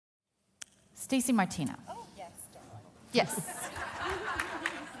Stacey Martino. Oh, yes, darling. Yes.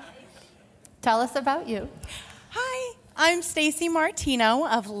 Tell us about you. Hi, I'm Stacey Martino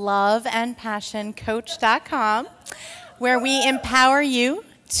of loveandpassioncoach.com, where we empower you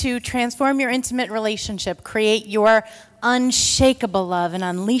to transform your intimate relationship, create your unshakable love and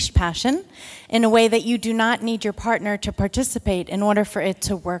unleash passion in a way that you do not need your partner to participate in order for it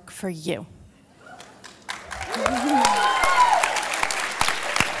to work for you.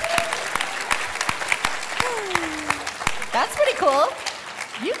 That's pretty cool.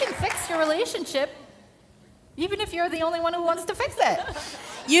 You can fix your relationship even if you're the only one who wants to fix it.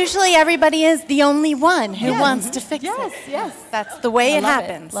 Usually everybody is the only one who wants to fix it. Yes, yes. That's the way it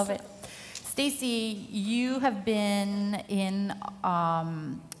happens. Love it. Stacey, you have been in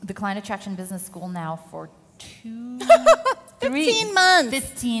the Client Attraction Business School now for 15 months.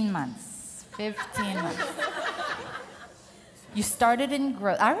 15 months. 15 months. You started in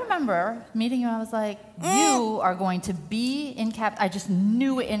growth. I remember meeting you, I was like, you are going to be in cap. I just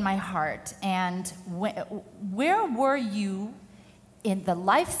knew it in my heart. And where were you in the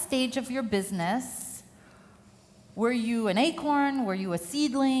life stage of your business? Were you an acorn? Were you a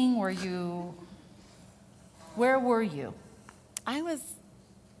seedling? Where were you? I was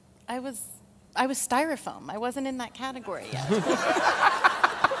styrofoam. I wasn't in that category yet.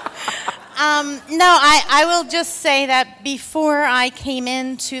 No, I will just say that before I came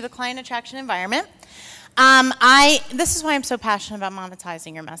into the client attraction environment, this is why I'm so passionate about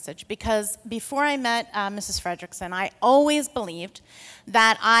monetizing your message, because before I met Mrs. Fredrickson, I always believed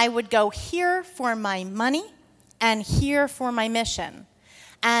that I would go here for my money and here for my mission.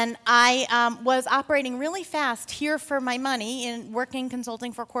 And I was operating really fast here for my money in working,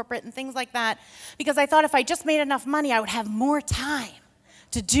 consulting for corporate and things like that, because I thought if I just made enough money, I would have more time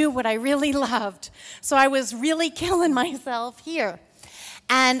to do what I really loved. So I was really killing myself here.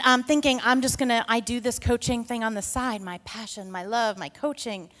 And I'm thinking, I do this coaching thing on the side, my passion, my love, my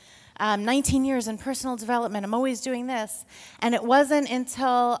coaching. 19 years in personal development, I'm always doing this. And it wasn't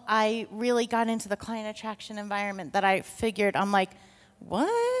until I really got into the client attraction environment that I figured, I'm like,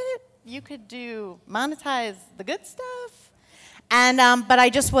 what? You could monetize the good stuff? And, but I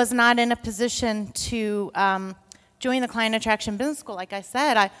just was not in a position to join the Client Attraction Business School. Like I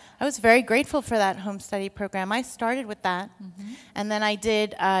said, I was very grateful for that home study program. I started with that. And then I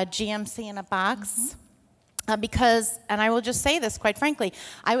did GMC in a box. Because, and I will just say this quite frankly,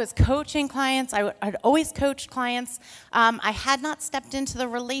 I was coaching clients. I'd always coached clients. I had not stepped into the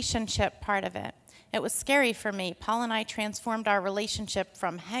relationship part of it. It was scary for me. Paul and I transformed our relationship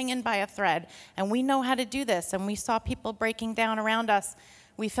from hanging by a thread. And we know how to do this. And we saw people breaking down around us.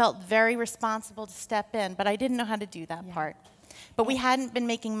 We felt very responsible to step in, but I didn't know how to do that part. But we hadn't been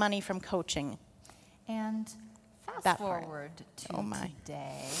making money from coaching. And fast forward to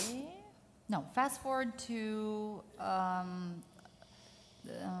today. No, fast forward to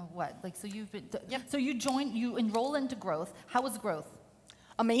what? Like, so you've been. So you enroll into growth. How was growth?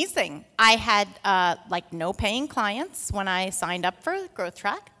 Amazing. I had like no paying clients when I signed up for Growth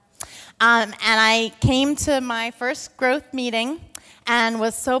Track, and I came to my first growth meeting. And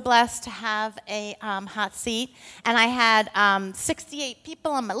was so blessed to have a hot seat. And I had 68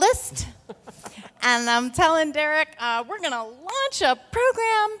 people on my list. And I'm telling Derek, we're going to launch a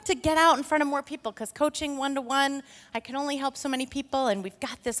program to get out in front of more people, because coaching one-to-one, I can only help so many people, and we've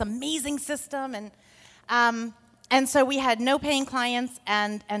got this amazing system. And so we had no paying clients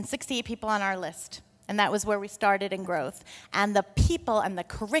and 68 people on our list. And that was where we started in growth. And the people and the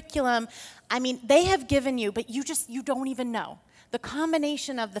curriculum, I mean, they have given you, but you don't even know. The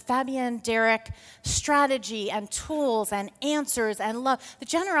combination of the Fabienne Derek strategy and tools and answers and love, the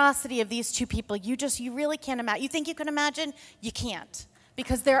generosity of these two people, you really can't imagine. You think you can imagine? You can't,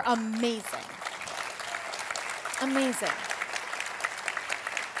 because they're amazing. Amazing.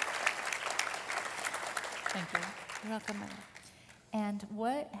 Thank you. You're welcome, Mama. And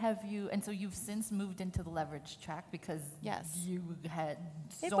what have you, and so you've since moved into the leverage track because you had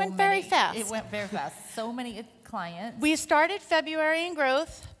so many. It went very fast. It went very fast. So many clients. We started February in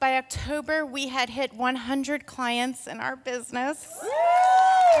growth. By October, we had hit 100 clients in our business.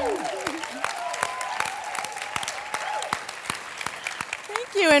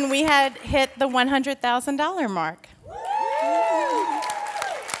 Thank you. And we had hit the $100,000 mark.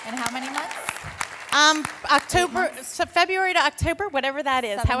 And how many months? So February to October, whatever that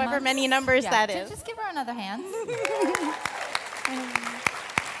is, however many numbers that is. Just give her another hand.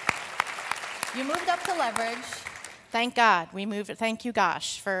 You moved up to leverage. Thank God we moved. Thank you,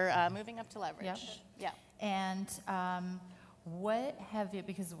 Gosh, for moving up to leverage. Yep. And what have you?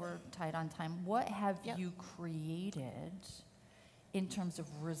 Because we're tight on time. What have you created in terms of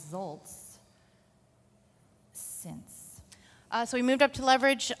results since? So we moved up to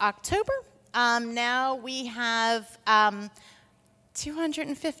Leverage October. Now we have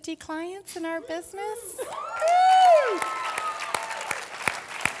 250 clients in our business.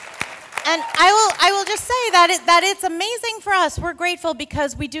 And I will just say that it's amazing for us. We're grateful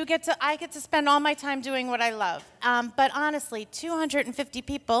because I get to spend all my time doing what I love. But honestly, 250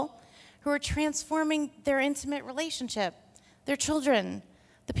 people who are transforming their intimate relationship, their children,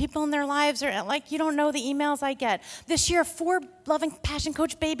 the people in their lives are like, you don't know the emails I get. This year, 4 loving passion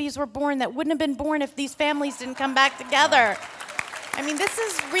coach babies were born that wouldn't have been born if these families didn't come back together. I mean, this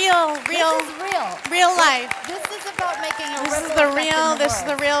is real life. This is about making a This is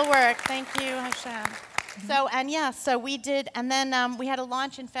the real work. Thank you, Hashem. So we did, and then we had a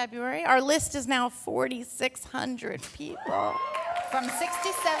launch in February. Our list is now 4,600 people. From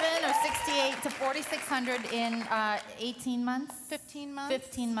 67 or 68 to 4,600 in 18 months? 15 months.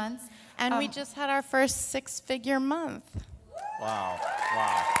 15 months. And we just had our first 6-figure month. Wow.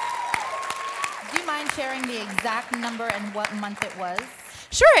 Do you mind sharing the exact number and what month it was?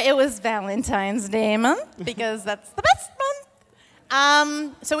 Sure, it was Valentine's Day month, because that's the best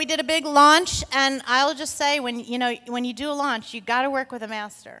month. So we did a big launch, and I'll just say, when you do a launch, you got to work with a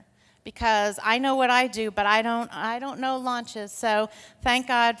master. Because I know what I do, but I don't know launches. So thank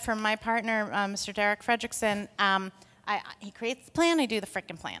God for my partner, Mr. Derek Fredrickson. He creates the plan, I do the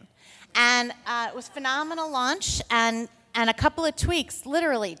frickin' plan. And it was a phenomenal launch, and a couple of tweaks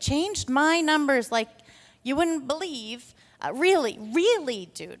literally changed my numbers like you wouldn't believe. Really,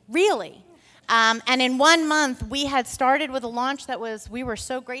 dude, really. And in 1 month, we had started with a launch we were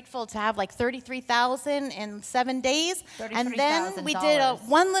so grateful to have like 33,000 in 7 days. And then we did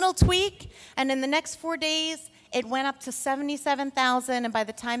one little tweak, and in the next 4 days, it went up to 77,000, and by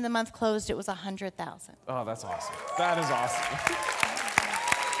the time the month closed, it was 100,000. Oh, that's awesome. That is awesome.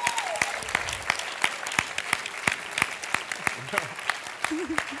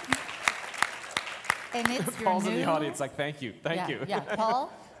 And it's your Paul's in the audience like, thank you. Yeah,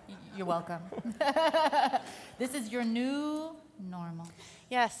 Paul, you're welcome. This is your new normal.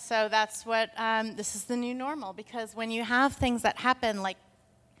 Yes, so that's what, this is the new normal, because when you have things that happen, like,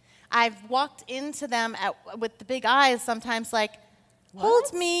 I've walked into them with the big eyes sometimes like,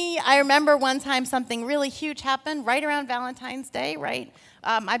 hold me. I remember one time something really huge happened right around Valentine's Day, right?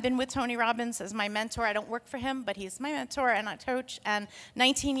 I've been with Tony Robbins as my mentor. I don't work for him, but he's my mentor and a coach, and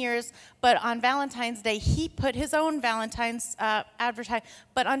 19 years. But on Valentine's Day, he put his own Valentine's advertisement,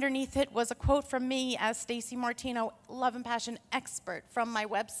 but underneath it was a quote from me as Stacey Martino, love and passion expert, from my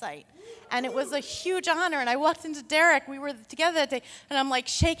website. And it was a huge honor, and I walked into Derek, we were together that day, and I'm like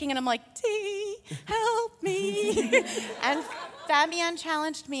shaking, and I'm like, Dee, help me. And Fabienne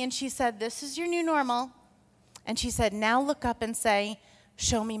challenged me, and she said, this is your new normal. And she said, now look up and say,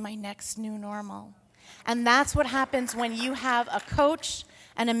 show me my next new normal. And that's what happens when you have a coach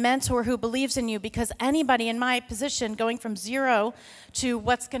and a mentor who believes in you, because anybody in my position going from 0 to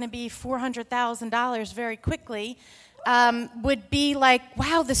what's going to be $400,000 very quickly would be like,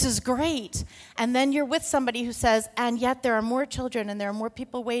 wow, this is great. And then you're with somebody who says, and yet there are more children and there are more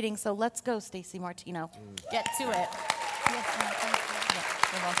people waiting, so let's go, Stacey Martino. Get to it. Yes, thank you. Yeah,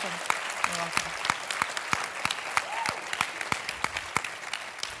 you're welcome. You're welcome.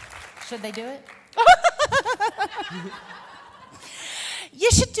 Should they do it? You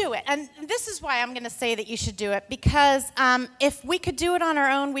should do it. And this is why I'm going to say that you should do it, because if we could do it on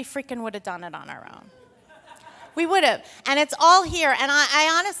our own, we freaking would have done it on our own. We would have. And it's all here. And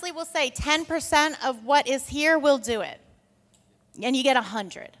I honestly will say 10% of what is here will do it. And you get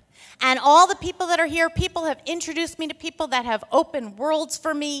 100. And all the people that are here, people have introduced me to people that have opened worlds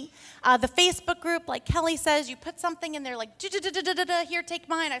for me. The Facebook group, like Kelly says, you put something in there like, here, take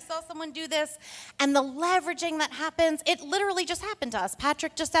mine. I saw someone do this. And the leveraging that happens, it literally just happened to us.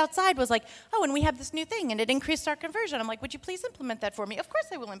 Patrick just outside was like, oh, and we have this new thing, and it increased our conversion. I'm like, would you please implement that for me? Of course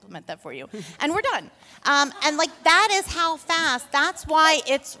I will implement that for you. And we're done. And like, that is how fast. That's why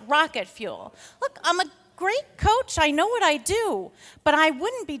it's rocket fuel. Look, I'm a great coach, I know what I do, but I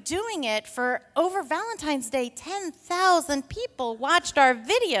wouldn't be doing it for over Valentine's Day. 10,000 people watched our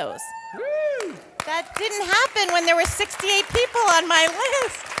videos. Woo! That didn't happen when there were 68 people on my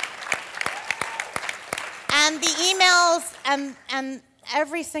list. And the emails, and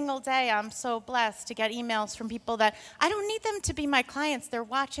every single day I'm so blessed to get emails from people that I don't need them to be my clients. They're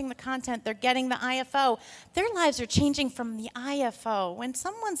watching the content. They're getting the IFO. Their lives are changing from the IFO. When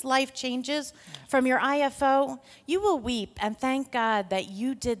someone's life changes from your IFO, you will weep and thank God that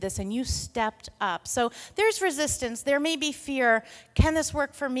you did this and you stepped up. So there's resistance. There may be fear. Can this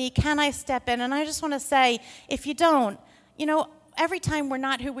work for me? Can I step in? And I just want to say, if you don't, you know, every time we're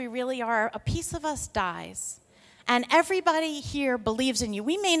not who we really are, a piece of us dies. And everybody here believes in you.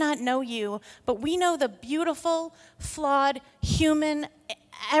 We may not know you, but we know the beautiful, flawed, human,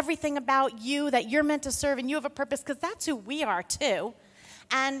 everything about you that you're meant to serve, and you have a purpose, because that's who we are too.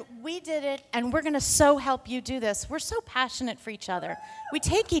 And we did it, and we're going to so help you do this. We're so passionate for each other. We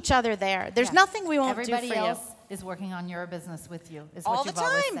take each other there. There's nothing we won't do for you. Everybody else is working on your business with you, is All what the you've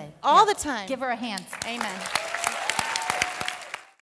always time. said. All the time. Give her a hand. Amen.